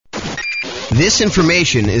This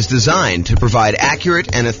information is designed to provide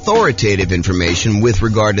accurate and authoritative information with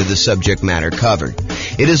regard to the subject matter covered.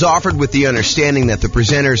 It is offered with the understanding that the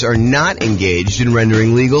presenters are not engaged in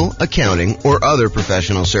rendering legal, accounting, or other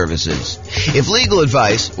professional services. If legal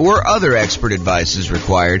advice or other expert advice is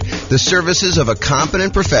required, the services of a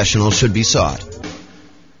competent professional should be sought.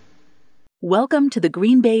 Welcome to the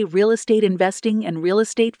Green Bay Real Estate Investing and Real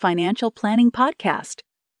Estate Financial Planning Podcast.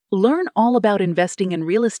 Learn all about investing in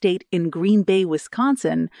real estate in Green Bay,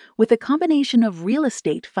 Wisconsin, with a combination of real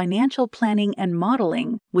estate financial planning and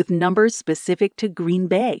modeling with numbers specific to Green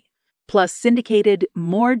Bay, plus syndicated,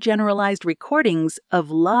 more generalized recordings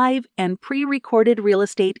of live and pre-recorded real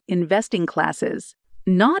estate investing classes,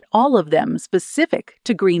 not all of them specific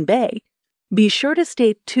to Green Bay. Be sure to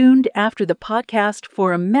stay tuned after the podcast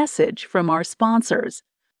for a message from our sponsors.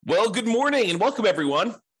 Well, good morning and welcome,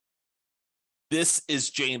 everyone. This is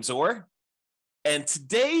James Orr, and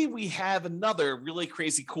today we have another really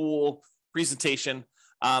crazy cool presentation.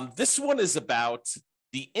 This one is about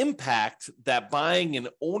the impact that buying an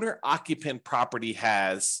owner-occupant property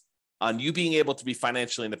has on you being able to be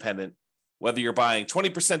financially independent, whether you're buying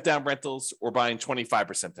 20% down rentals or buying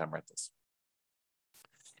 25% down rentals.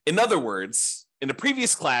 In other words, in a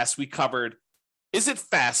previous class, we covered, is it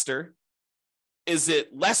faster? Is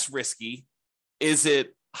it less risky? Is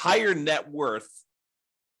it higher net worth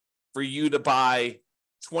for you to buy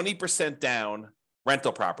 20% down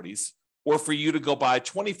rental properties or for you to go buy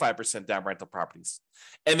 25% down rental properties?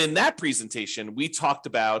 And in that presentation, we talked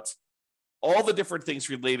about all the different things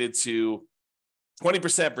related to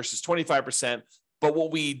 20% versus 25%. But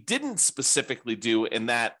what we didn't specifically do in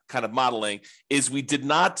that kind of modeling is we did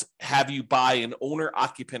not have you buy an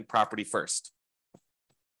owner-occupant property first.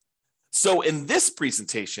 So in this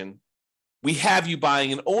presentation, we have you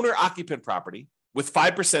buying an owner-occupant property with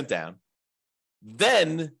 5% down.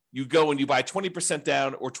 Then you go and you buy 20%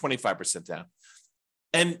 down or 25% down.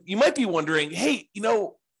 And you might be wondering, hey,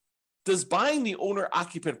 does buying the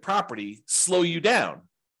owner-occupant property slow you down?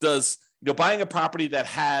 Does buying a property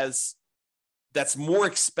that's more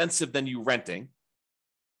expensive than you renting,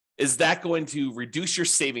 is that going to reduce your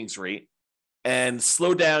savings rate and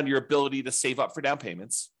slow down your ability to save up for down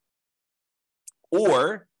payments?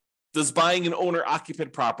 Or does buying an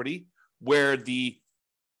owner-occupant property where the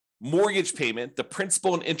mortgage payment, the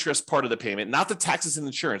principal and interest part of the payment, not the taxes and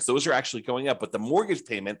insurance, those are actually going up, but the mortgage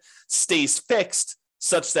payment stays fixed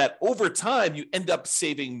such that over time you end up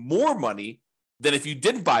saving more money than if you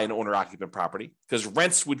didn't buy an owner-occupant property, because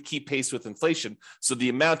rents would keep pace with inflation. So the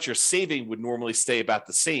amount you're saving would normally stay about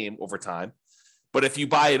the same over time. But if you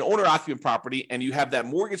buy an owner-occupant property and you have that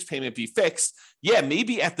mortgage payment be fixed,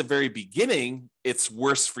 maybe at the very beginning, it's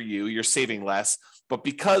worse for you. You're saving less. But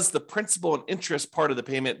because the principal and interest part of the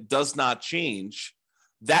payment does not change,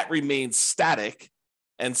 that remains static.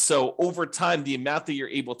 And so over time, the amount that you're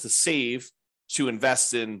able to save to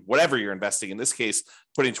invest in whatever you're investing, in this case,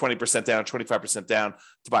 putting 20% down, 25% down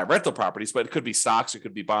to buy rental properties, but it could be stocks, it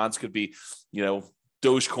could be bonds, it could be,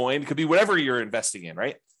 Dogecoin, it could be whatever you're investing in,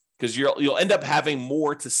 right? Because you'll end up having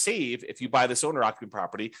more to save if you buy this owner-occupant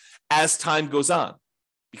property as time goes on,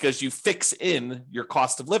 because you fix in your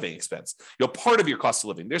cost of living expense, part of your cost of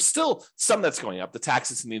living. There's still some that's going up, the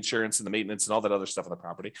taxes and the insurance and the maintenance and all that other stuff on the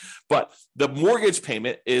property, but the mortgage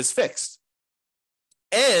payment is fixed.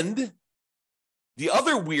 And the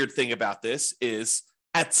other weird thing about this is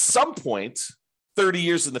at some point, 30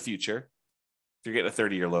 years in the future, if you're getting a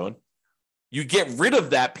 30-year loan, you get rid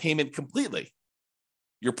of that payment completely.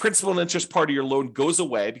 Your principal and interest part of your loan goes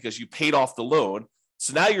away because you paid off the loan.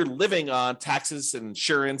 So now you're living on taxes and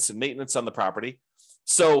insurance and maintenance on the property.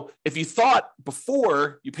 So if you thought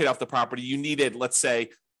before you paid off the property, you needed, let's say,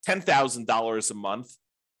 $10,000 a month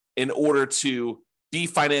in order to be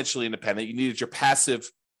financially independent, you needed your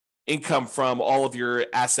passive income from all of your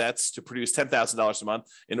assets to produce $10,000 a month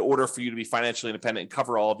in order for you to be financially independent and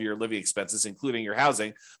cover all of your living expenses, including your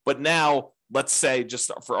housing. But now, let's say,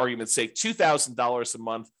 just for argument's sake, $2,000 a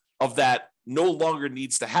month of that no longer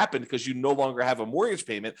needs to happen because you no longer have a mortgage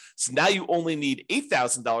payment. So now you only need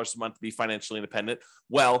 $8,000 a month to be financially independent.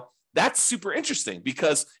 Well, that's super interesting,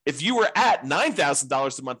 because if you were at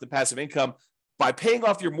 $9,000 a month in passive income, by paying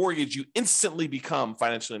off your mortgage, you instantly become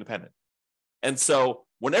financially independent. And so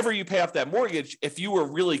whenever you pay off that mortgage, if you were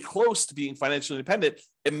really close to being financially independent,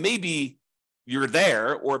 it may be you're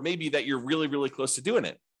there, or it may be that you're really, really close to doing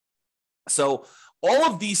it. So all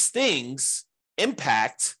of these things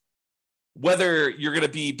impact whether you're going to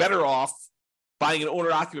be better off buying an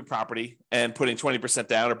owner-occupant property and putting 20%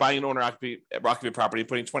 down, or buying an owner-occupant property and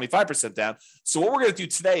putting 25% down. So what we're going to do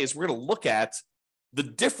today is we're going to look at the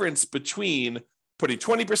difference between putting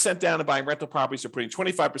 20% down and buying rental properties or putting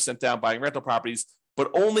 25% down buying rental properties,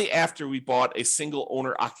 but only after we bought a single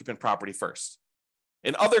owner occupant property first.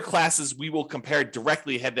 In other classes, we will compare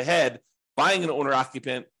directly head to head, buying an owner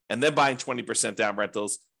occupant and then buying 20% down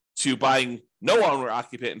rentals to buying no owner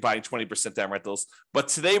occupant and buying 20% down rentals. But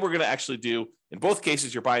today we're going to actually do, in both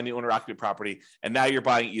cases, you're buying the owner occupant property and now you're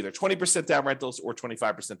buying either 20% down rentals or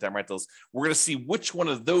 25% down rentals. We're going to see which one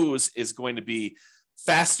of those is going to be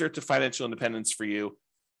faster to financial independence for you,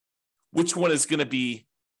 which one is going to be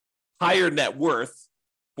higher net worth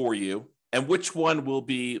for you, and which one will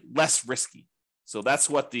be less risky. So that's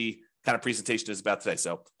what the kind of presentation is about today.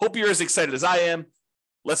 So hope you're as excited as I am.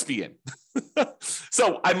 Let's begin.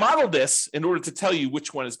 So I modeled this in order to tell you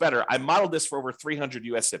which one is better. I modeled this for over 300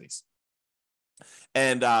 US cities.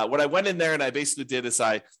 And what I went in there and I basically did is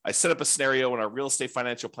I set up a scenario in our real estate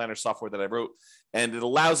financial planner software that I wrote, and it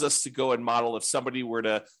allows us to go and model if somebody were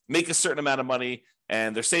to make a certain amount of money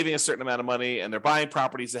and they're saving a certain amount of money and they're buying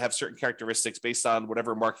properties that have certain characteristics based on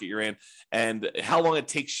whatever market you're in, and how long it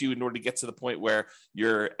takes you in order to get to the point where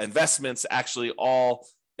your investments actually all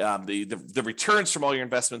the returns from all your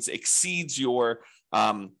investments exceeds your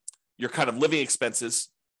kind of living expenses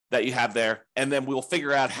that you have there. And then we'll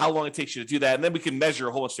figure out how long it takes you to do that. And then we can measure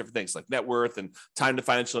a whole bunch of different things like net worth and time to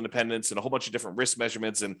financial independence and a whole bunch of different risk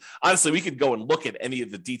measurements. And honestly, we could go and look at any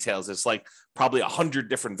of the details. It's like probably 100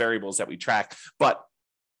 different variables that we track, but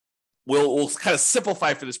we'll kind of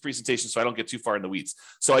simplify for this presentation so I don't get too far in the weeds.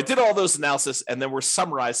 So I did all those analysis, and then we're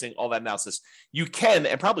summarizing all that analysis. You can,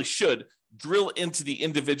 and probably should, drill into the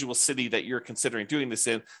individual city that you're considering doing this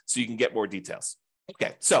in so you can get more details.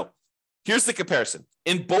 Okay, so here's the comparison.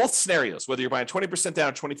 In both scenarios, whether you're buying 20% down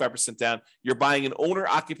or 25% down, you're buying an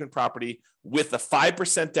owner-occupant property with a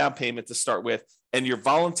 5% down payment to start with, and you're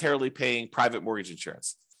voluntarily paying private mortgage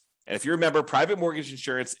insurance. And if you remember, private mortgage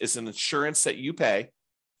insurance is an insurance that you pay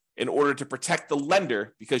in order to protect the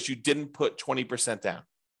lender because you didn't put 20% down.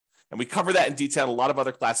 And we cover that in detail in a lot of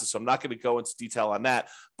other classes, so I'm not going to go into detail on that,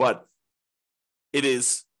 but it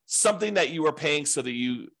is something that you are paying so that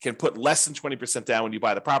you can put less than 20% down when you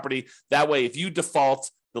buy the property. That way, if you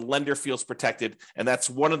default, the lender feels protected. And that's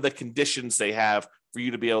one of the conditions they have for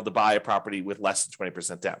you to be able to buy a property with less than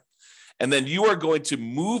 20% down. And then you are going to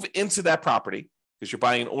move into that property because you're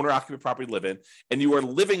buying an owner-occupant property to live in, and you are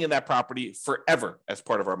living in that property forever as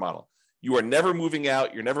part of our model. You are never moving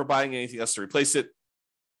out. You're never buying anything else to replace it.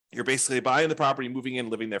 You're basically buying the property, moving in,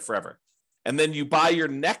 living there forever. And then you buy your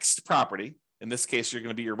next property. In this case, you're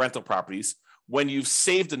going to be your rental properties, when you've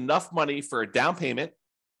saved enough money for a down payment,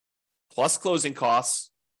 plus closing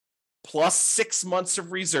costs, plus 6 months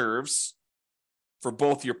of reserves for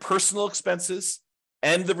both your personal expenses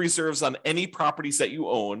and the reserves on any properties that you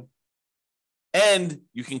own. And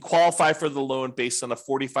you can qualify for the loan based on a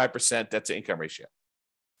 45% debt to income ratio.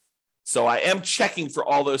 So I am checking for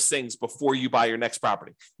all those things before you buy your next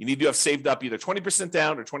property. You need to have saved up either 20%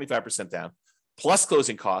 down or 25% down, plus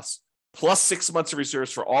closing costs, plus 6 months of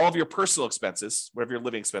reserves for all of your personal expenses, whatever your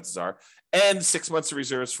living expenses are, and 6 months of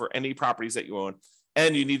reserves for any properties that you own.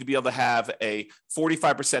 And you need to be able to have a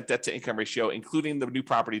 45% debt to income ratio, including the new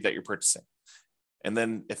property that you're purchasing. And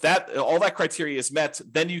then if all that criteria is met,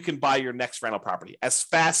 then you can buy your next rental property as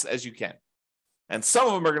fast as you can. And some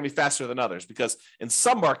of them are going to be faster than others because in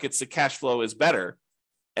some markets, the cash flow is better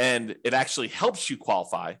and it actually helps you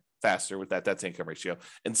qualify faster with that debt to income ratio.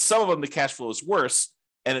 And some of them, the cash flow is worse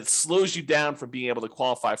and it slows you down from being able to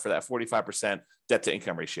qualify for that 45% debt to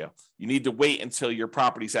income ratio. You need to wait until your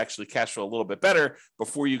properties actually cash flow a little bit better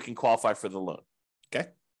before you can qualify for the loan. Okay.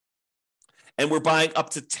 And we're buying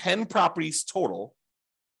up to 10 properties total.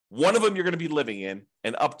 One of them you're going to be living in,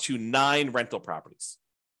 and up to 9 rental properties.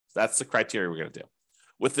 So that's the criteria we're going to do.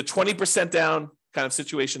 With the 20% down kind of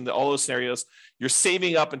situation, all those scenarios, you're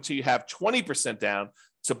saving up until you have 20% down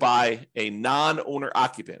to buy a non-owner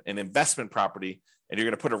occupant, an investment property, and you're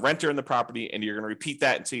going to put a renter in the property, and you're going to repeat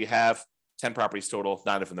that until you have 10 properties total,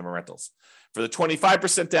 9 of them are rentals. For the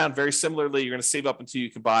 25% down, very similarly, you're going to save up until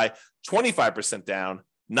you can buy 25% down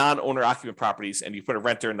non-owner occupant properties, and you put a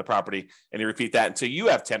renter in the property, and you repeat that until you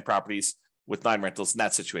have 10 properties with 9 rentals in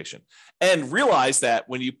that situation. And realize that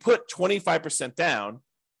when you put 25% down,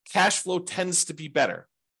 cash flow tends to be better.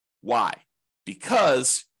 Why?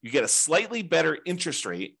 Because you get a slightly better interest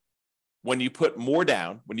rate when you put more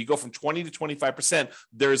down. When you go from 20 to 25%,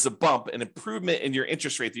 there's a bump, an improvement in your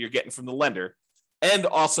interest rate that you're getting from the lender. And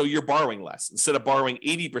also you're borrowing less. Instead of borrowing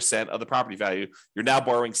 80% of the property value, you're now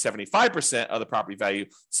borrowing 75% of the property value.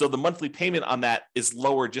 So the monthly payment on that is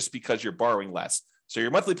lower just because you're borrowing less. So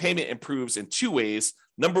your monthly payment improves in 2 ways.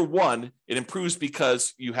 Number one, it improves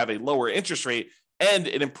because you have a lower interest rate. and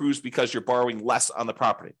it improves because you're borrowing less on the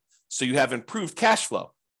property. So you have improved cash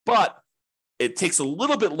flow, but it takes a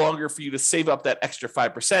little bit longer for you to save up that extra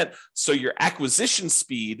 5%. So your acquisition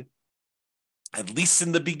speed, at least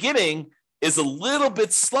in the beginning, is a little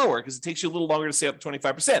bit slower because it takes you a little longer to save up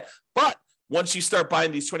 25%. But once you start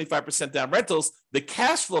buying these 25% down rentals, the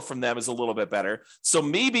cash flow from them is a little bit better. So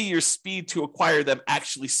maybe your speed to acquire them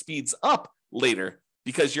actually speeds up later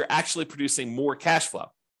because you're actually producing more cash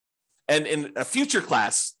flow. And in a future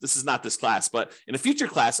class, this is not this class, but in a future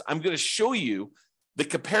class, I'm going to show you the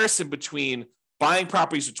comparison between buying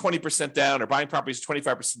properties with 20% down or buying properties with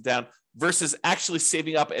 25% down versus actually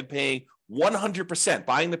saving up and paying 100%,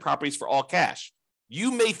 buying the properties for all cash.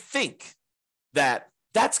 You may think that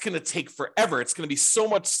that's going to take forever. It's going to be so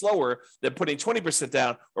much slower than putting 20%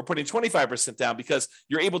 down or putting 25% down because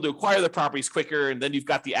you're able to acquire the properties quicker and then you've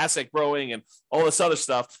got the asset growing and all this other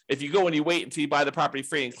stuff. If you go and you wait until you buy the property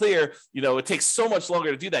free and clear, it takes so much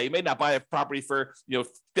longer to do that. You may not buy a property for,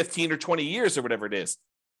 15 or 20 years or whatever it is.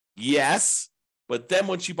 Yes, but then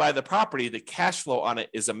once you buy the property, the cash flow on it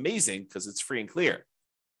is amazing because it's free and clear.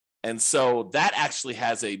 And so that actually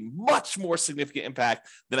has a much more significant impact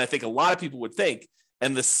than I think a lot of people would think.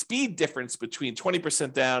 And the speed difference between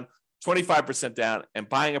 20% down, 25% down, and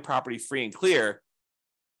buying a property free and clear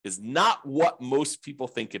is not what most people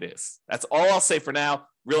think it is. That's all I'll say for now.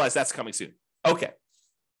 Realize that's coming soon. Okay.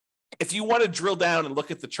 If you want to drill down and look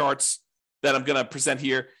at the charts that I'm going to present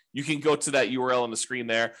here, you can go to that URL on the screen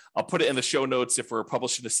there. I'll put it in the show notes if we're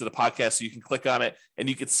publishing this to the podcast, so you can click on it and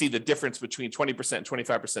you can see the difference between 20% and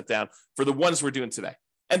 25% down for the ones we're doing today.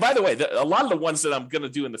 And by the way, a lot of the ones that I'm going to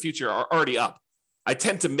do in the future are already up. I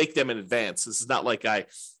tend to make them in advance. This is not like I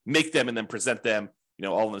make them and then present them,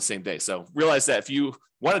 all on the same day. So realize that if you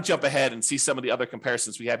want to jump ahead and see some of the other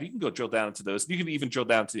comparisons we have, you can go drill down into those. You can even drill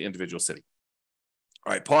down to the individual city.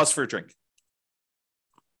 All right, pause for a drink.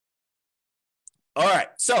 All right,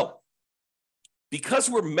 so because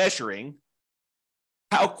we're measuring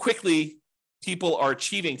how quickly people are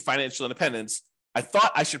achieving financial independence, I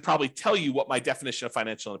thought I should probably tell you what my definition of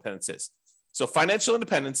financial independence is. So financial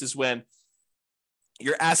independence is when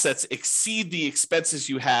your assets exceed the expenses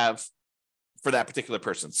you have for that particular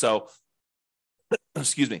person. So,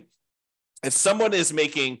 excuse me, if someone is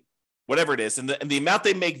making whatever it is, and the amount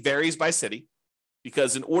they make varies by city,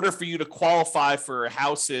 because in order for you to qualify for a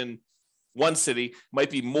house in one city might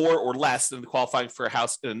be more or less than qualifying for a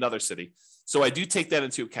house in another city. So I do take that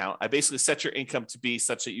into account. I basically set your income to be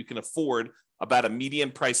such that you can afford about a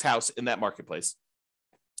median price house in that marketplace.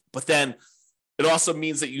 But then it also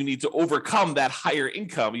means that you need to overcome that higher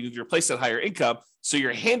income. You need to replace that higher income. So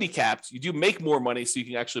you're handicapped. You do make more money so you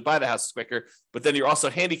can actually buy the houses quicker, but then you're also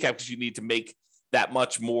handicapped because you need to make that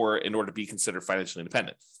much more in order to be considered financially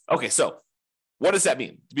independent. Okay, so what does that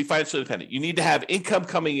mean to be financially independent? You need to have income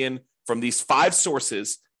coming in from these 5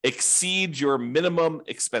 sources exceed your minimum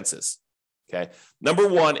expenses. Okay. Number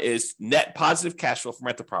 1 is net positive cash flow from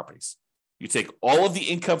rental properties. You take all of the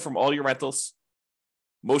income from all your rentals.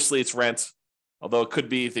 Mostly it's rent, although it could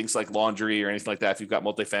be things like laundry or anything like that. If you've got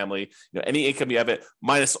multifamily, any income you have it,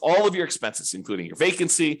 minus all of your expenses, including your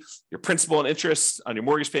vacancy, your principal and interest on your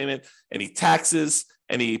mortgage payment, any taxes,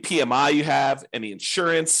 any PMI you have, any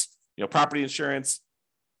insurance, property insurance,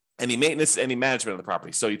 any maintenance, any management of the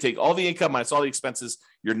property. So you take all the income minus all the expenses,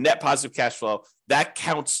 your net positive cash flow, that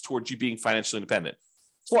counts towards you being financially independent.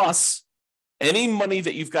 Plus, any money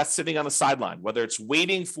that you've got sitting on the sideline, whether it's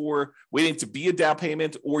waiting to be a down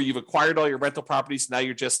payment, or you've acquired all your rental properties, now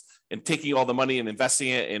you're just taking all the money and investing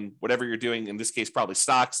it in whatever you're doing, in this case, probably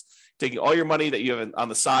stocks, taking all your money that you have on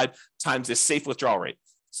the side times this safe withdrawal rate.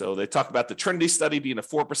 So they talk about the Trinity study being a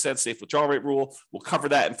 4% safe withdrawal rate rule. We'll cover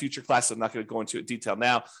that in future classes. I'm not going to go into it in detail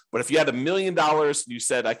now. But if you had $1 million, you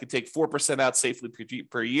said I could take 4% out safely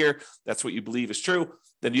per year, that's what you believe is true,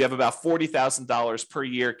 then you have about $40,000 per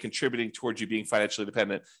year contributing towards you being financially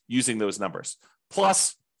independent using those numbers.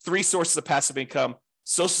 Plus 3 sources of passive income: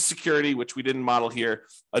 Social Security, which we didn't model here,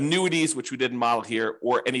 annuities, which we didn't model here,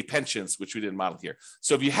 or any pensions, which we didn't model here.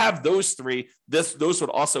 So if you have those 3, those would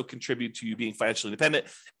also contribute to you being financially independent.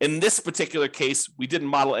 In this particular case, we didn't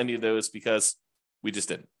model any of those because we just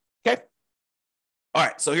didn't. Okay. All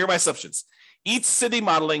right. So here are my assumptions. Each city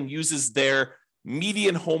modeling uses their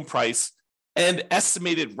median home price and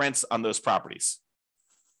estimated rents on those properties.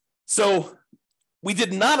 So we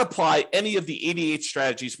did not apply any of the 88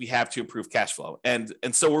 strategies we have to improve cash flow. And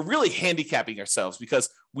so we're really handicapping ourselves because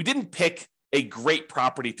we didn't pick a great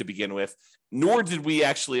property to begin with, nor did we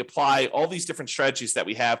actually apply all these different strategies that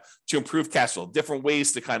we have to improve cash flow, different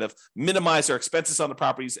ways to kind of minimize our expenses on the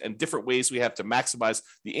properties and different ways we have to maximize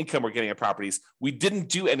the income we're getting at properties. We didn't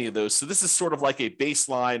do any of those. So this is sort of like a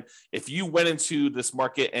baseline. If you went into this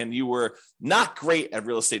market and you were not great at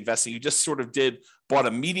real estate investing, you just sort of bought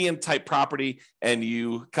a medium type property and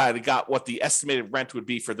you kind of got what the estimated rent would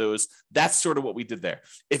be for those. That's sort of what we did there.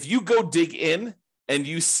 If you go dig in and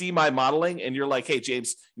you see my modeling and you're like, hey,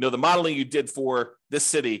 James, the modeling you did for this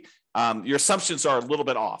city, your assumptions are a little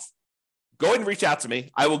bit off. Go ahead and reach out to me.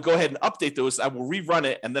 I will go ahead and update those. I will rerun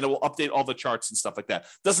it, and then it will update all the charts and stuff like that. It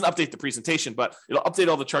doesn't update the presentation, but it'll update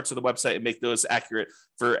all the charts of the website and make those accurate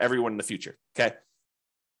for everyone in the future, okay?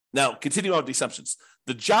 Now, continue on with the assumptions.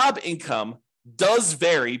 The job income does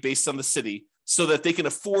vary based on the city so that they can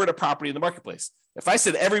afford a property in the marketplace. If I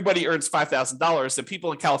said everybody earns $5,000, then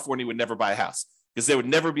people in California would never buy a house because they would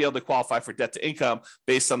never be able to qualify for debt to income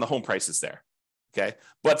based on the home prices there, okay?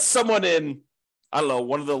 But someone in, I don't know,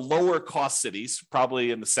 one of the lower cost cities,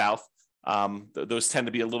 probably in the South, those tend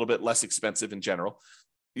to be a little bit less expensive in general.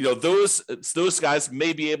 Those guys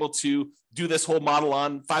may be able to do this whole model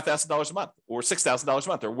on $5,000 a month or $6,000 a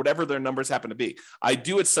month or whatever their numbers happen to be. I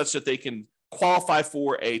do it such that they can qualify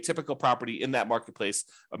for a typical property in that marketplace,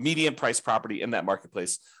 a median price property in that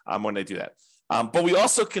marketplace when they do that. But we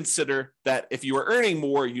also consider that if you are earning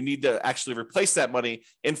more, you need to actually replace that money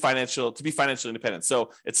to be financially independent.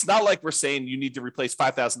 So it's not like we're saying you need to replace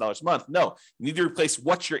 $5,000 a month. No, you need to replace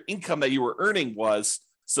what your income that you were earning was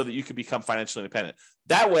so that you can become financially independent.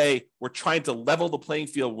 That way, we're trying to level the playing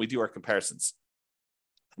field when we do our comparisons.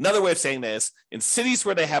 Another way of saying this, in cities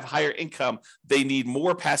where they have higher income, they need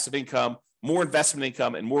more passive income, more investment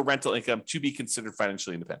income, and more rental income to be considered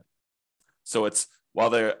financially independent. So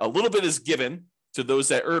while a little bit is given to those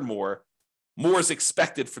that earn more is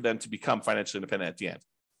expected for them to become financially independent at the end.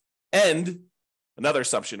 And another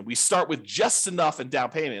assumption, we start with just enough in down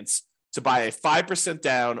payments to buy a 5%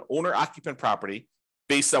 down owner-occupant property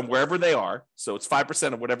based on wherever they are. So it's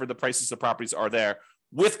 5% of whatever the prices of properties are there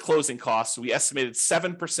with closing costs. So we estimated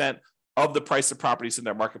 7% of the price of properties in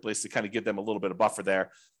their marketplace to kind of give them a little bit of buffer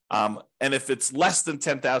there. And if it's less than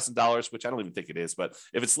 $10,000, which I don't even think it is, but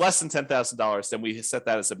if it's less than $10,000, then we set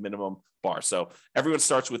that as a minimum bar. So everyone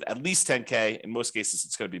starts with at least 10K. In most cases,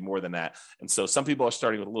 it's going to be more than that. And so some people are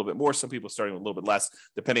starting with a little bit more. Some people are starting with a little bit less,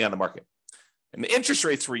 depending on the market. And the interest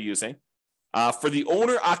rates we're using for the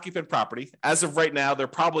owner-occupant property, as of right now, they're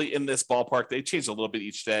probably in this ballpark. They change a little bit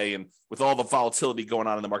each day. And with all the volatility going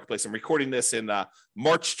on in the marketplace, I'm recording this in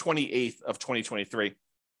March 28th of 2023.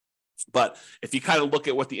 But if you kind of look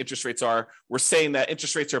at what the interest rates are, we're saying that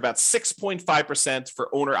interest rates are about 6.5% for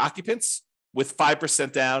owner occupants with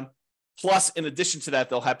 5% down. Plus, in addition to that,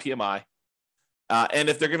 they'll have PMI. And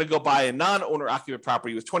if they're going to go buy a non-owner occupant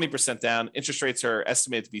property with 20% down, interest rates are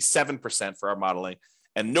estimated to be 7% for our modeling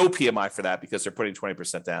and no PMI for that because they're putting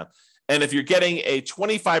 20% down. And if you're getting a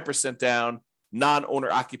 25% down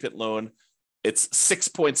non-owner occupant loan, it's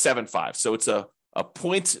 6.75. So it's a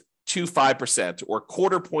 0.25% or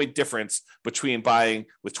quarter point difference between buying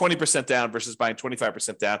with 20% down versus buying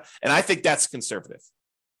 25% down. And I think that's conservative.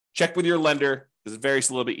 Check with your lender because it varies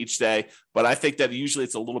a little bit each day, but I think that usually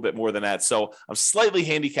it's a little bit more than that. So I'm slightly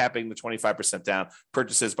handicapping the 25% down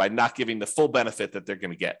purchases by not giving the full benefit that they're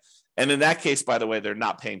going to get. And in that case, by the way, they're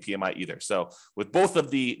not paying PMI either. So with both of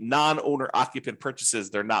the non-owner occupant purchases,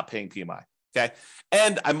 they're not paying PMI. Okay.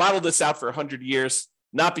 And I modeled this out for 100 years.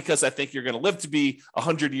 Not because I think you're going to live to be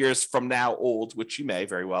 100 years from now old, which you may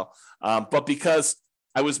very well, but because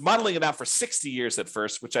I was modeling it out for 60 years at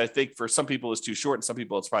first, which I think for some people is too short and some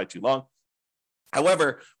people it's probably too long.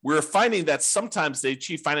 However, we're finding that sometimes they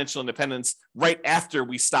achieve financial independence right after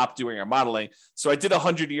we stop doing our modeling. So I did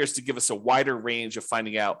 100 years to give us a wider range of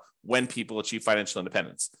finding out when people achieve financial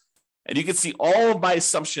independence. And you can see all of my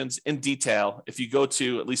assumptions in detail if you go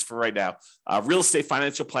to, at least for right now,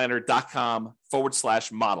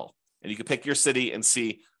 realestatefinancialplanner.com/model. And you can pick your city and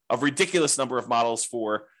see a ridiculous number of models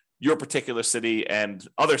for your particular city and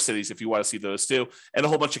other cities if you want to see those too, and a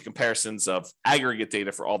whole bunch of comparisons of aggregate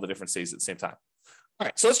data for all the different cities at the same time. All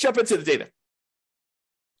right, so let's jump into the data. Let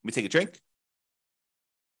me take a drink.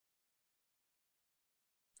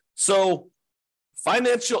 So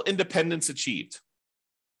financial independence achieved.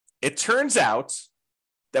 It turns out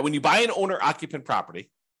that when you buy an owner-occupant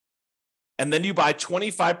property and then you buy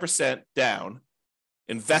 25% down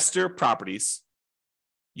investor properties,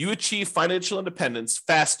 you achieve financial independence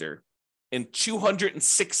faster in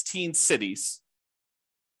 216 cities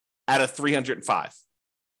out of 305.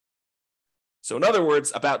 So in other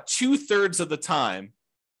words, about 2/3 of the time,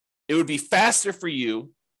 it would be faster for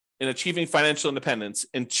you in achieving financial independence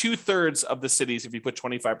in 2/3 of the cities if you put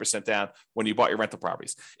 25% down when you bought your rental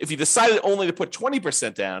properties. If you decided only to put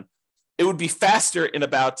 20% down, it would be faster in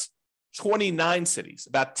about 29 cities,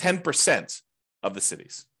 about 10% of the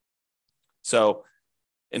cities. So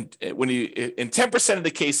in 10% of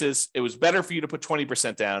the cases, it was better for you to put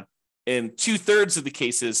 20% down. In 2/3 of the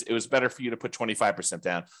cases, it was better for you to put 25%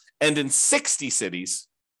 down. And in 60 cities,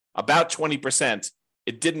 about 20%,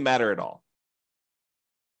 it didn't matter at all.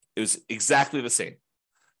 It was exactly the same.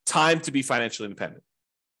 Time to be financially independent.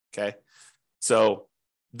 Okay. So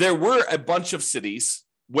there were a bunch of cities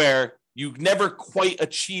where you never quite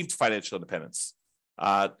achieved financial independence,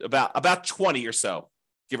 about 20 or so,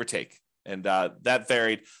 give or take. And that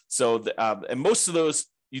varied. So, and most of those,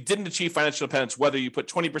 you didn't achieve financial independence, whether you put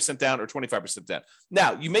 20% down or 25% down.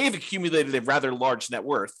 Now, you may have accumulated a rather large net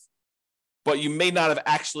worth, but you may not have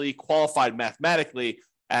actually qualified mathematically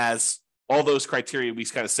as all those criteria we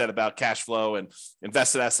kind of said about cash flow and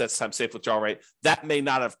invested assets times safe withdrawal rate. That may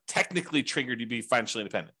not have technically triggered you to be financially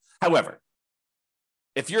independent. However,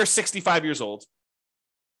 if you're 65 years old,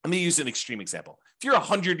 let me use an extreme example. If you're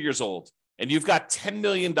 100 years old and you've got $10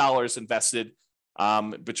 million invested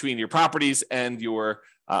between your properties and your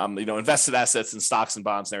invested assets and stocks and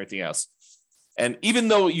bonds and everything else, and even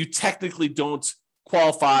though you technically don't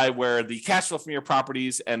qualify where the cash flow from your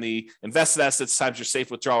properties and the invested assets times your safe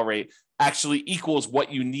withdrawal rate actually equals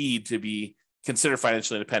what you need to be considered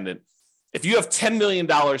financially independent. If you have $10 million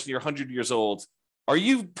and you're 100 years old, are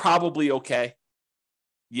you probably okay?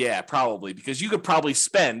 Yeah, probably, because you could probably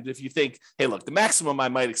spend, if you think, hey, look, the maximum I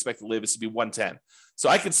might expect to live is to be 110. So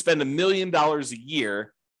I could spend $1 million a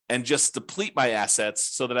year and just deplete my assets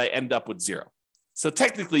so that I end up with zero. So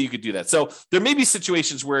technically you could do that. So there may be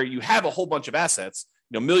situations where you have a whole bunch of assets,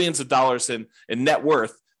 millions of dollars in net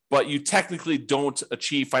worth, but you technically don't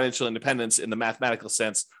achieve financial independence in the mathematical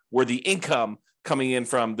sense, where the income coming in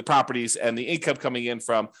from the properties and the income coming in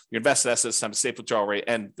from your invested assets times safe withdrawal rate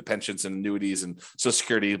and the pensions and annuities and Social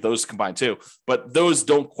Security, those combined too. But those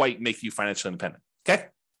don't quite make you financially independent. Okay.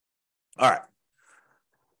 All right.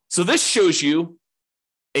 So this shows you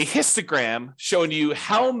a histogram showing you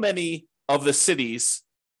how many of the cities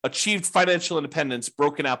achieved financial independence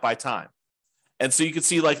broken out by time. And so you can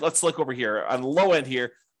see, like, let's look over here on the low end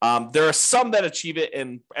here. There are some that achieve it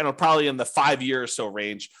in, probably in the 5 year or so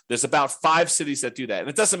range. There's about 5 cities that do that. And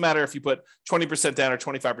it doesn't matter if you put 20% down or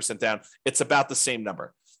 25% down, it's about the same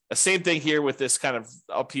number. The same thing here with this kind of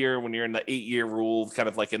up here when you're in the 8-year rule, kind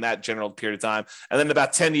of like in that general period of time. And then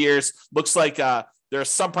about 10 years, looks like there are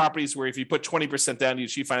some properties where if you put 20% down, you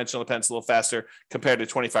achieve financial independence a little faster compared to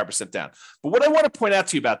 25% down. But what I want to point out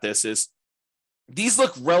to you about this is these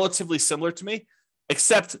look relatively similar to me,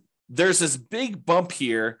 except there's this big bump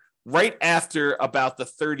here right after about the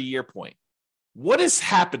 30-year point. What is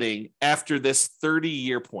happening after this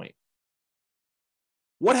 30-year point?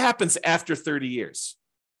 What happens after 30 years?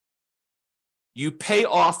 You pay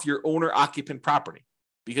off your owner-occupant property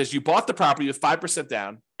because you bought the property with 5%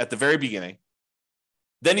 down at the very beginning.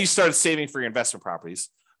 Then you started saving for your investment properties.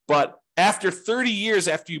 But after 30 years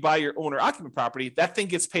after you buy your owner-occupant property, that thing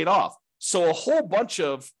gets paid off. So a whole bunch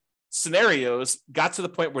of scenarios got to the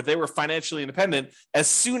point where they were financially independent as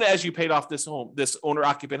soon as you paid off this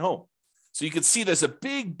owner-occupant home. So you can see there's a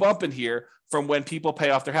big bump in here from when people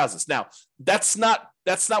pay off their houses. Now, that's not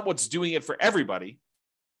what's doing it for everybody,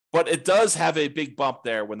 but it does have a big bump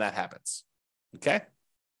there when that happens. Okay?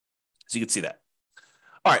 So you can see that.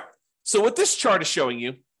 All right. So what this chart is showing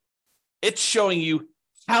you, it's showing you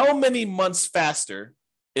how many months faster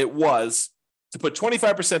it was to put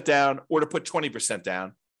 25% down or to put 20%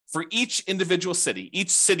 down for each individual city. Each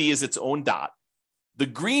city is its own dot. The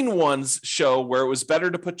green ones show where it was better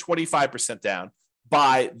to put 25% down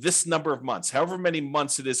by this number of months, however many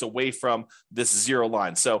months it is away from this zero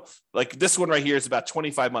line. So like this one right here is about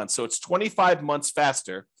 25 months. So it's 25 months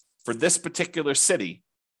faster for this particular city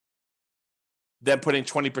than putting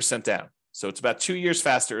 20% down. So it's about 2 years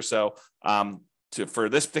faster or so for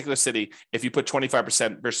this particular city if you put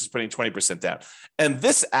 25% versus putting 20% down. And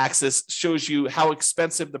this axis shows you how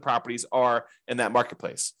expensive the properties are in that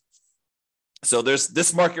marketplace. So there's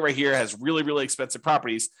this market right here has really, really expensive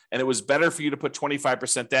properties, and it was better for you to put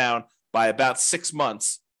 25% down by about 6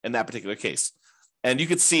 months in that particular case. And you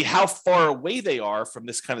can see how far away they are from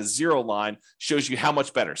this kind of zero line shows you how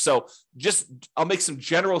much better. So I'll make some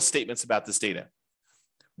general statements about this data.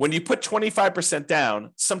 When you put 25%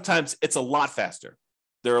 down, sometimes it's a lot faster.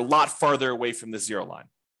 They're a lot farther away from the zero line.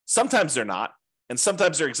 Sometimes they're not, and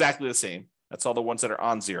sometimes they're exactly the same. That's all the ones that are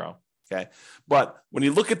on zero. Okay. But when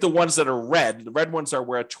you look at the ones that are red, the red ones are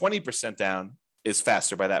where 20% down is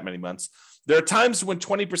faster by that many months. There are times when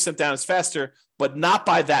 20% down is faster, but not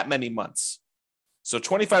by that many months. So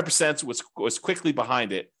 25% was quickly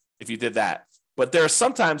behind it if you did that. But there are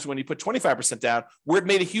some times when you put 25% down where it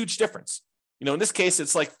made a huge difference. In this case,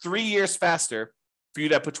 it's like 3 years faster for you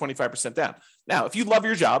to put 25% down. Now, if you love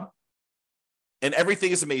your job and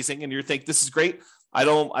everything is amazing and you think this is great,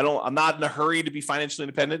 I'm not in a hurry to be financially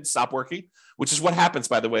independent, stop working, which is what happens,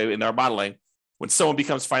 by the way, in our modeling. When someone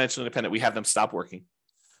becomes financially independent, we have them stop working.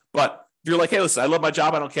 But if you're like, hey, listen, I love my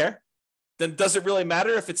job, I don't care, then does it really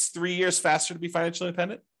matter if it's 3 years faster to be financially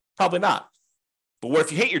independent? Probably not. But what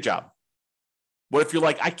if you hate your job? What if you're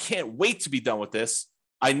like, I can't wait to be done with this.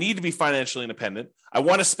 I need to be financially independent. I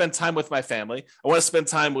want to spend time with my family. I want to spend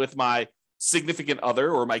time with my significant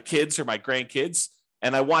other or my kids or my grandkids.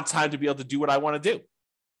 And I want time to be able to do what I want to do.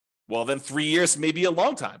 Well, then 3 years may be a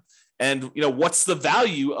long time. And, what's the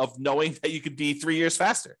value of knowing that you could be 3 years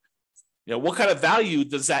faster? What kind of value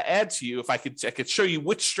does that add to you if I could show you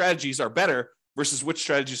which strategies are better versus which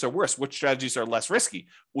strategies are worse, which strategies are less risky,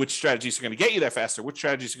 which strategies are going to get you there faster, which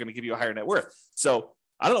strategies are going to give you a higher net worth. So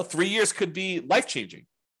I don't know, 3 years could be life-changing.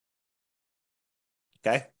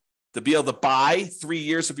 Okay. To be able to buy 3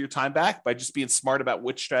 years of your time back by just being smart about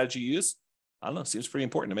which strategy you use, I don't know, seems pretty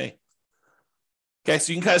important to me. Okay.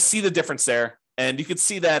 So you can kind of see the difference there. And you can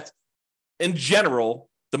see that in general,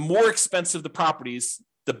 the more expensive the properties,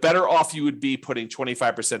 the better off you would be putting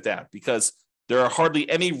 25% down because there are hardly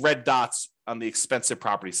any red dots on the expensive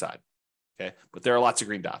property side. Okay. But there are lots of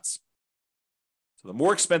green dots. So the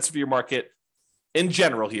more expensive your market in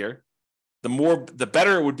general here, the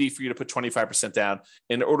better it would be for you to put 25% down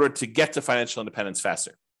in order to get to financial independence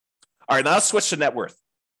faster. All right, now let's switch to net worth.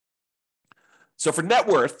 So for net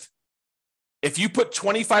worth, if you put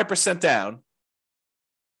 25% down,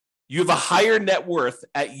 you have a higher net worth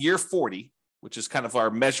at year 40, which is kind of our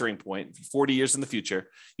measuring point, 40 years in the future.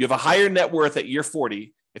 You have a higher net worth at year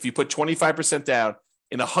 40 if you put 25% down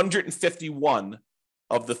in 151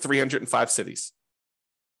 of the 305 cities.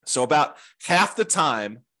 So about half the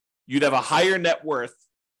time, you'd have a higher net worth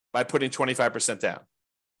by putting 25% down,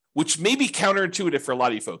 which may be counterintuitive for a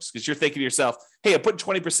lot of you folks because you're thinking to yourself, hey, I'm putting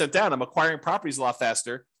 20% down. I'm acquiring properties a lot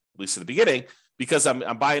faster, at least at the beginning, because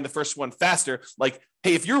I'm buying the first one faster. Like,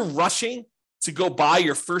 hey, if you're rushing to go buy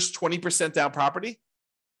your first 20% down property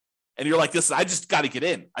and you're like, listen, I just got to get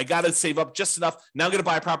in. I got to save up just enough. Now I'm going to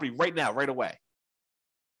buy a property right now, right away.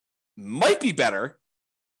 Might be better,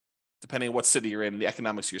 depending on what city you're in and the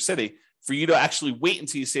economics of your city, for you to actually wait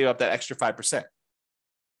until you save up that extra 5%.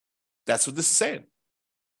 That's what this is saying.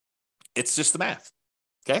 It's just the math.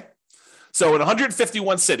 Okay. So in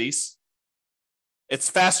 151 cities, it's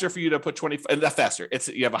faster for you to put not faster.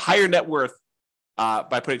 You have a higher net worth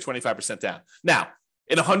by putting 25% down. Now,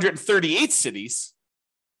 in 138 cities,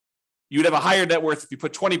 you'd have a higher net worth if you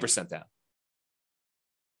put 20% down.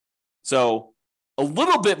 So a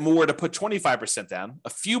little bit more to put 25% down, a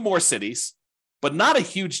few more cities, but not a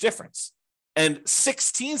huge difference. And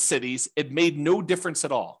 16 cities, it made no difference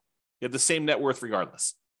at all. You have the same net worth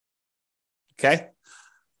regardless. Okay.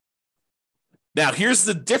 Now, here's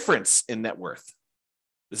the difference in net worth.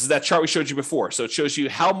 This is that chart we showed you before. So it shows you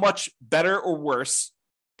how much better or worse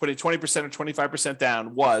putting 20% or 25%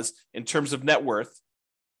 down was in terms of net worth,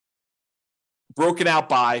 broken out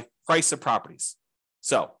by price of properties.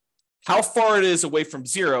 So how far it is away from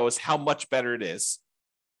zero is how much better it is.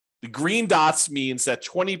 The green dots means that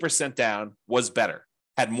 20% down was better,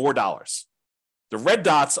 had more dollars. The red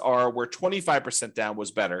dots are where 25% down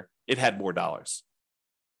was better, it had more dollars.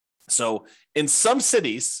 So in some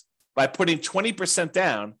cities, by putting 20%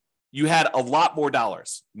 down, you had a lot more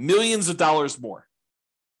dollars, millions of dollars more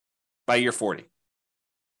by year 40.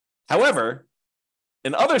 However,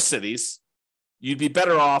 in other cities, you'd be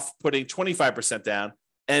better off putting 25% down.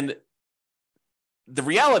 And the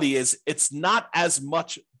reality is it's not as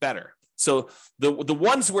much better. So the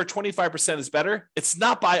ones where 25% is better, it's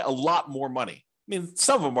not by a lot more money. I mean,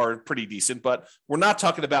 some of them are pretty decent, but we're not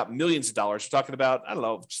talking about millions of dollars. We're talking about, I don't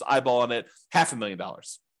know, just eyeballing it,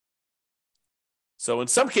 $500,000. So in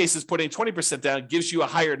some cases, putting 20% down gives you a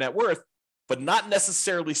higher net worth, but not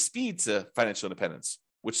necessarily speed to financial independence,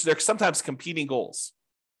 which they're sometimes competing goals.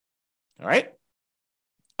 All right.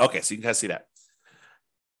 Okay. So you can kind of see that.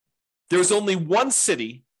 There was only one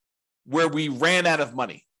city where we ran out of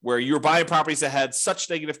money, where you were buying properties that had such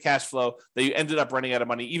negative cash flow that you ended up running out of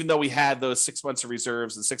money, even though we had those 6 months of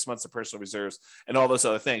reserves and 6 months of personal reserves and all those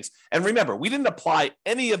other things. And remember, we didn't apply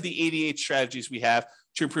any of the 88 strategies we have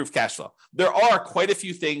to improve cash flow. There are quite a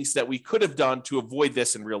few things that we could have done to avoid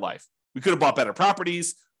this in real life. We could have bought better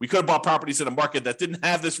properties. We could have bought properties in a market that didn't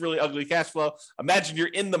have this really ugly cash flow. Imagine you're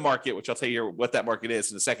in the market, which I'll tell you what that market is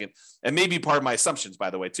in a second. And maybe part of my assumptions, by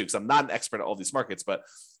the way, too, because I'm not an expert at all these markets. But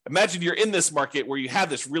imagine you're in this market where you have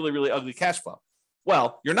this really, really ugly cash flow.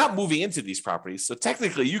 Well, you're not moving into these properties. So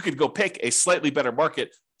technically, you could go pick a slightly better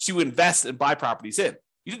market to invest and buy properties in.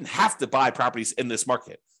 You didn't have to buy properties in this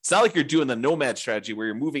market. It's not like you're doing the nomad strategy where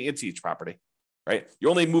you're moving into each property, right? You're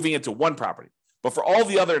only moving into one property. But for all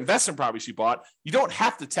the other investment properties you bought, you don't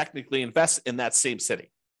have to technically invest in that same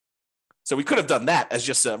city. So we could have done that as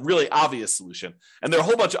just a really obvious solution. And there are a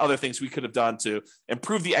whole bunch of other things we could have done to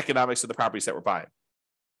improve the economics of the properties that we're buying.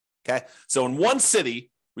 Okay. So in one city,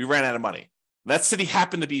 we ran out of money. That city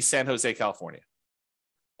happened to be San Jose, California.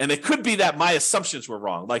 And it could be that my assumptions were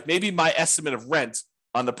wrong. Like maybe my estimate of rent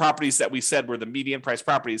on the properties that we said were the median price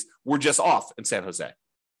properties were just off in San Jose.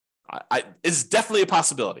 It's definitely a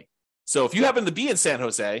possibility. So if you happen to be in San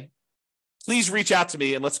Jose, please reach out to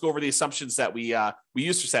me and let's go over the assumptions that we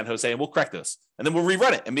used for San Jose and we'll correct those. And then we'll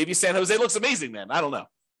rerun it. And maybe San Jose looks amazing then. I don't know.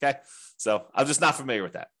 Okay. So I'm just not familiar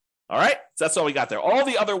with that. All right. So that's all we got there. All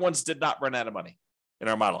the other ones did not run out of money in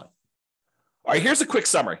our modeling. All right. Here's a quick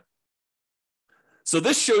summary. So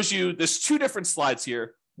this shows you, there's two different slides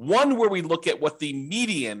here. One where we look at what the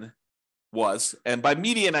median was. And by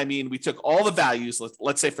median, I mean, we took all the values,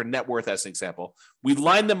 let's say for net worth as an example, we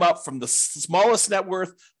lined them up from the smallest net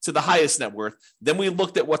worth to the highest net worth. Then we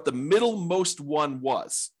looked at what the middlemost one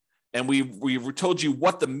was. And we told you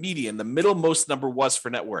what the median, the middlemost number was for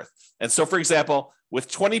net worth. And so, for example, with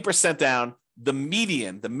 20% down, the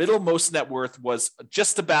median, the middlemost net worth was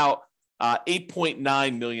just about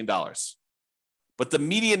 $8.9 million. But the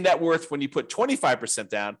median net worth when you put 25%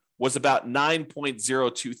 down was about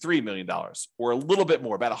 $9.023 million, or a little bit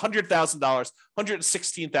more, about $100,000,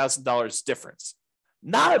 $116,000 difference.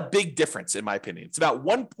 Not a big difference, in my opinion. It's about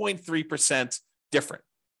 1.3% different,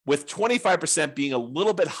 with 25% being a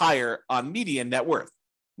little bit higher on median net worth.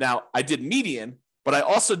 Now, I did median, but I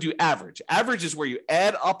also do average. Average is where you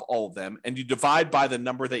add up all of them and you divide by the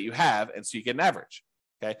number that you have, and so you get an average.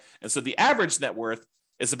 Okay, and so the average net worth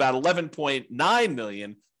is about 11.9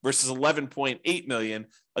 million versus 11.8 million.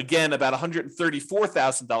 Again, about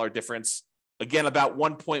 $134,000 difference. Again, about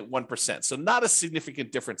 1.1%. So not a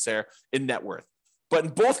significant difference there in net worth. But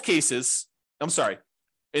in both cases, I'm sorry,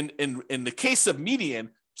 in the case of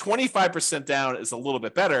median, 25% down is a little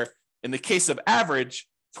bit better. In the case of average,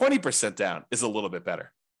 20% down is a little bit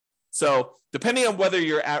better. So depending on whether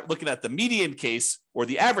you're looking at the median case or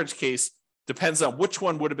the average case, depends on which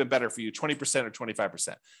one would have been better for you, 20% or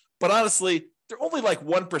 25%. But honestly, they're only like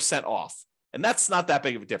 1% off. And that's not that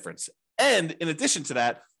big of a difference. And in addition to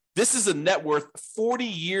that, this is a net worth 40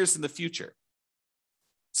 years in the future.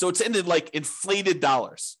 So it's in like inflated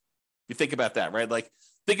dollars. You think about that, right? Like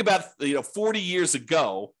think about, 40 years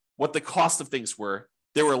ago, what the cost of things were.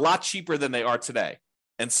 They were a lot cheaper than they are today.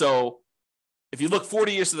 And so if you look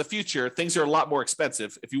 40 years to the future, things are a lot more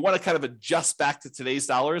expensive. If you want to kind of adjust back to today's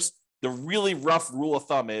dollars, the really rough rule of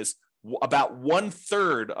thumb is about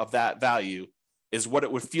 1/3 of that value is what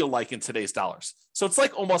it would feel like in today's dollars. So it's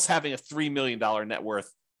like almost having a $3 million net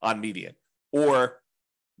worth on median, or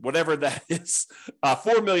whatever that is,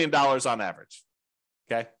 $4 million on average.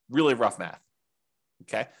 Okay, really rough math.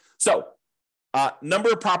 Okay, so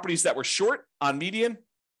number of properties that were short on median,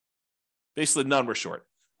 basically none were short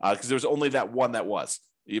because there was only that one that was.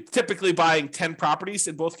 You're typically buying 10 properties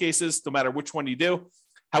in both cases, no matter which one you do.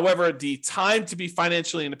 However, the time to be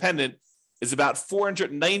financially independent is about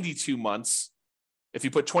 492 months if you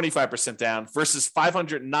put 25% down versus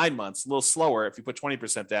 509 months, a little slower if you put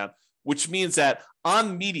 20% down, which means that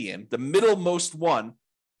on median, the middlemost one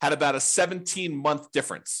had about a 17-month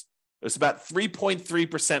difference. It was about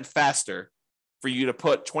 3.3% faster for you to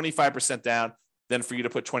put 25% down than for you to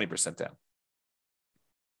put 20% down.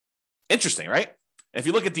 Interesting, right? And if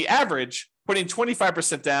you look at the average, putting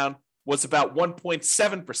 25% down was about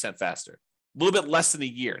 1.7% faster, a little bit less than a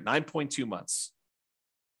year, 9.2 months.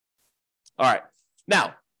 All right.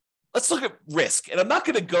 Now, let's look at risk. And I'm not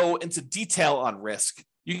going to go into detail on risk.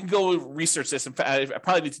 You can go research this. In fact, I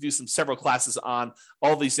probably need to do several classes on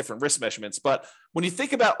all these different risk measurements. But when you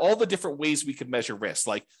think about all the different ways we could measure risk,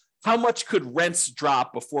 like how much could rents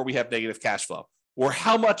drop before we have negative cash flow? Or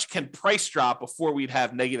how much can price drop before we'd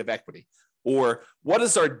have negative equity? Or what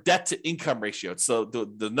is our debt to income ratio? So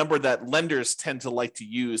the number that lenders tend to like to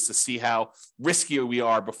use to see how risky we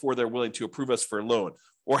are before they're willing to approve us for a loan.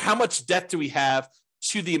 Or how much debt do we have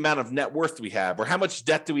to the amount of net worth we have, or how much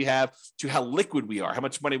debt do we have to how liquid we are, how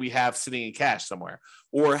much money we have sitting in cash somewhere,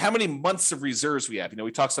 or how many months of reserves we have.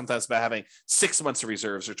 We talk sometimes about having 6 months of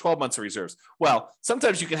reserves or 12 months of reserves. Well,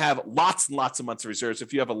 sometimes you can have lots and lots of months of reserves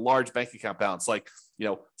if you have a large bank account balance, like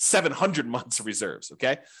 700 months of reserves.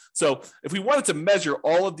 Okay. So if we wanted to measure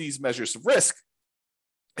all of these measures of risk,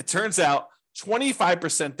 it turns out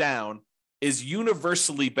 25% down is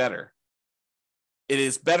universally better. It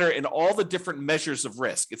is better in all the different measures of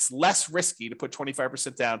risk. It's less risky to put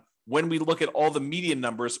 25% down when we look at all the median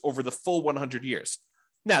numbers over the full 100 years.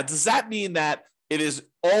 Now, does that mean that it is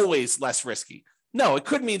always less risky? No, it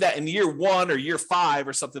could mean that in year 1 or year 5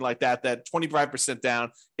 or something like that, that 25%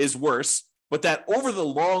 down is worse, but that over the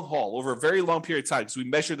long haul, over a very long period of time, because we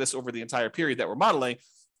measure this over the entire period that we're modeling,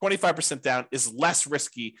 25% down is less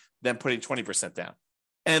risky than putting 20% down.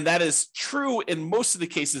 And that is true in most of the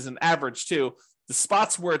cases in average too. The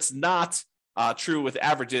spots where it's not true with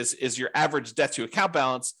averages is your average debt to account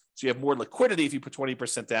balance. So you have more liquidity if you put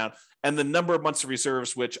 20% down, and the number of months of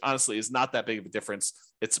reserves, which honestly is not that big of a difference.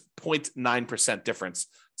 It's 0.9% difference.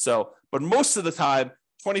 So, but most of the time,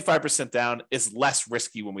 25% down is less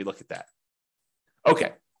risky when we look at that.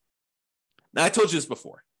 Okay. Now I told you this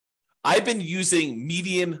before. I've been using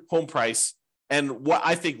median home price and what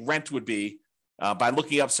I think rent would be by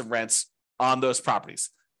looking up some rents on those properties.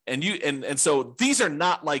 And so these are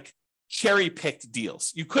not like cherry-picked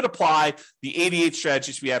deals. You could apply the 88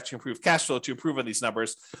 strategies we have to improve cash flow to improve on these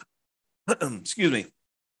numbers. Excuse me.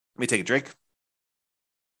 Let me take a drink.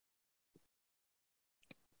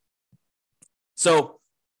 So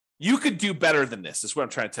you could do better than this, is what I'm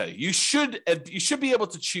trying to tell you. You should be able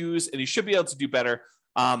to choose, and you should be able to do better.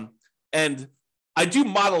 And I do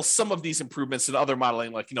model some of these improvements in other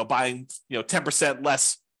modeling, like buying 10%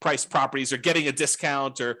 less price properties, or getting a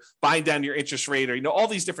discount, or buying down your interest rate, or all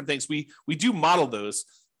these different things. We do model those,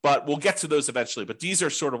 but we'll get to those eventually. But these are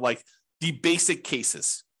sort of like the basic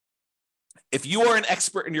cases. If you are an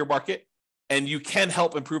expert in your market and you can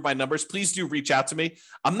help improve my numbers, please do reach out to me.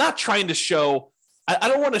 I'm not trying to show, I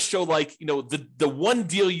don't want to show like, the one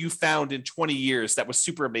deal you found in 20 years that was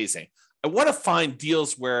super amazing. I want to find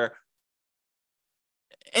deals where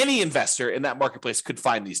any investor in that marketplace could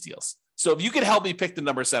find these deals. So if you could help me pick the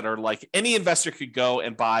numbers that are like any investor could go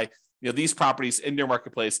and buy, these properties in your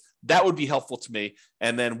marketplace, that would be helpful to me.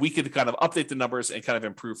 And then we could kind of update the numbers and kind of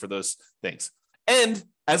improve for those things. And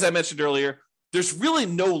as I mentioned earlier, there's really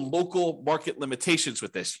no local market limitations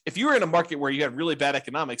with this. If you were in a market where you had really bad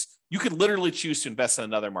economics, you could literally choose to invest in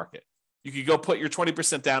another market. You could go put your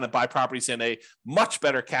 20% down and buy properties in a much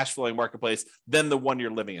better cash flowing marketplace than the one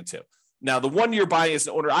you're living into. Now, the one you're buying is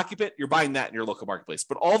an owner-occupant, you're buying that in your local marketplace.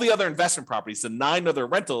 But all the other investment properties, the 9 other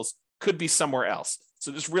rentals, could be somewhere else.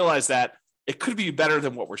 So just realize that it could be better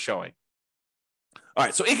than what we're showing. All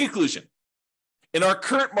right, so in conclusion, in our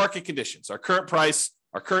current market conditions, our current price,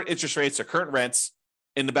 our current interest rates, our current rents,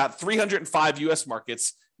 in about 305 U.S.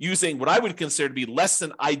 markets, using what I would consider to be less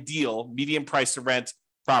than ideal median price to rent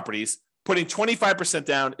properties, putting 25%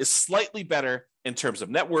 down is slightly better in terms of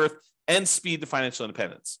net worth and speed to financial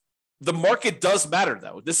independence. The market does matter,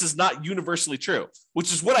 though. This is not universally true,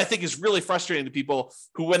 which is what I think is really frustrating to people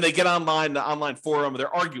who, when they get online, the online forum,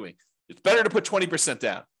 they're arguing. It's better to put 20%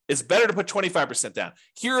 down. It's better to put 25% down.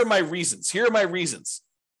 Here are my reasons. Here are my reasons.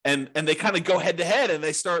 And they kind of go head to head and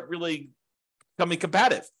they start really becoming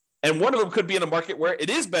combative. And one of them could be in a market where it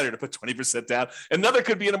is better to put 20% down. Another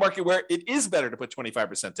could be in a market where it is better to put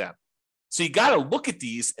 25% down. So you got to look at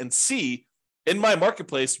these and see, in my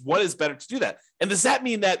marketplace, what is better to do that? And does that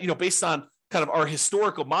mean that, based on kind of our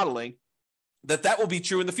historical modeling, that will be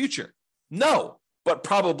true in the future? No, but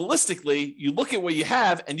probabilistically, you look at what you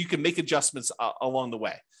have and you can make adjustments along the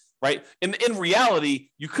way, right? In reality,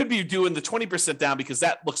 you could be doing the 20% down because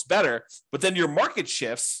that looks better, but then your market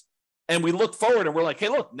shifts and we look forward and we're like, hey,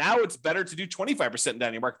 look, now it's better to do 25% down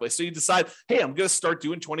in your marketplace. So you decide, hey, I'm going to start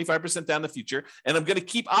doing 25% down in the future and I'm going to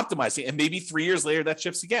keep optimizing. And maybe 3 years later, that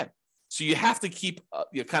shifts again. So you have to keep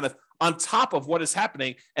kind of on top of what is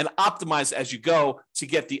happening and optimize as you go to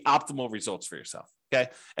get the optimal results for yourself.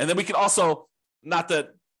 Okay. And then we can also, not that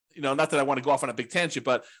I want to go off on a big tangent,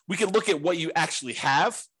 but we can look at what you actually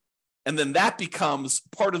have. And then that becomes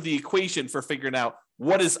part of the equation for figuring out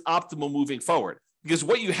what is optimal moving forward, because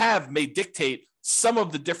what you have may dictate some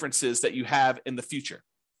of the differences that you have in the future.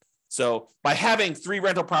 So by having 3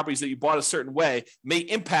 rental properties that you bought a certain way may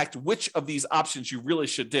impact which of these options you really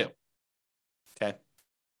should do. Okay.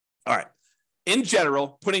 All right. In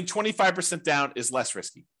general, putting 25% down is less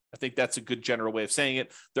risky. I think that's a good general way of saying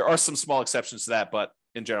it. There are some small exceptions to that, but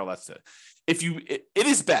in general, that's it. It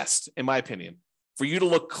is best, in my opinion, for you to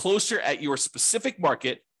look closer at your specific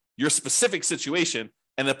market, your specific situation,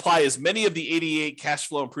 and apply as many of the 88 cash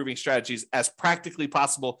flow improving strategies as practically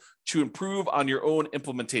possible to improve on your own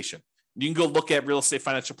implementation. You can go look at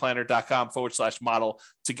realestatefinancialplanner.com/model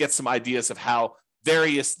to get some ideas of how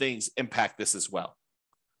various things impact this as well.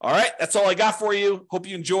 All right, that's all I got for you. Hope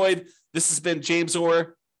you enjoyed. This has been James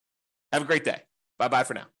Orr. Have a great day. Bye-bye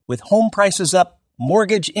for now. With home prices up,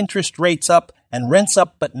 mortgage interest rates up, and rents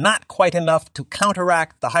up but not quite enough to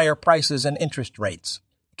counteract the higher prices and interest rates,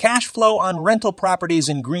 cash flow on rental properties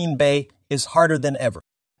in Green Bay is harder than ever.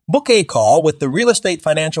 Book a call with the Real Estate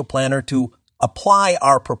Financial Planner to apply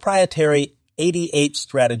our proprietary 88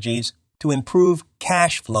 strategies to improve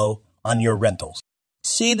cash flow on your rentals.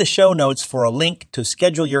 See the show notes for a link to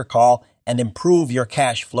schedule your call and improve your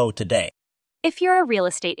cash flow today. If you're a real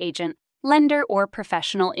estate agent, lender, or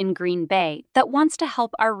professional in Green Bay that wants to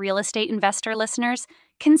help our real estate investor listeners,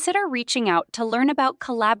 consider reaching out to learn about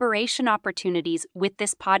collaboration opportunities with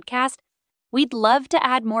this podcast. We'd love to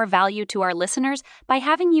add more value to our listeners by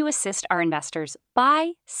having you assist our investors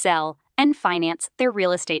buy, sell, and finance their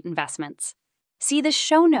real estate investments. See the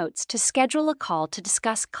show notes to schedule a call to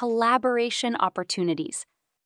discuss collaboration opportunities.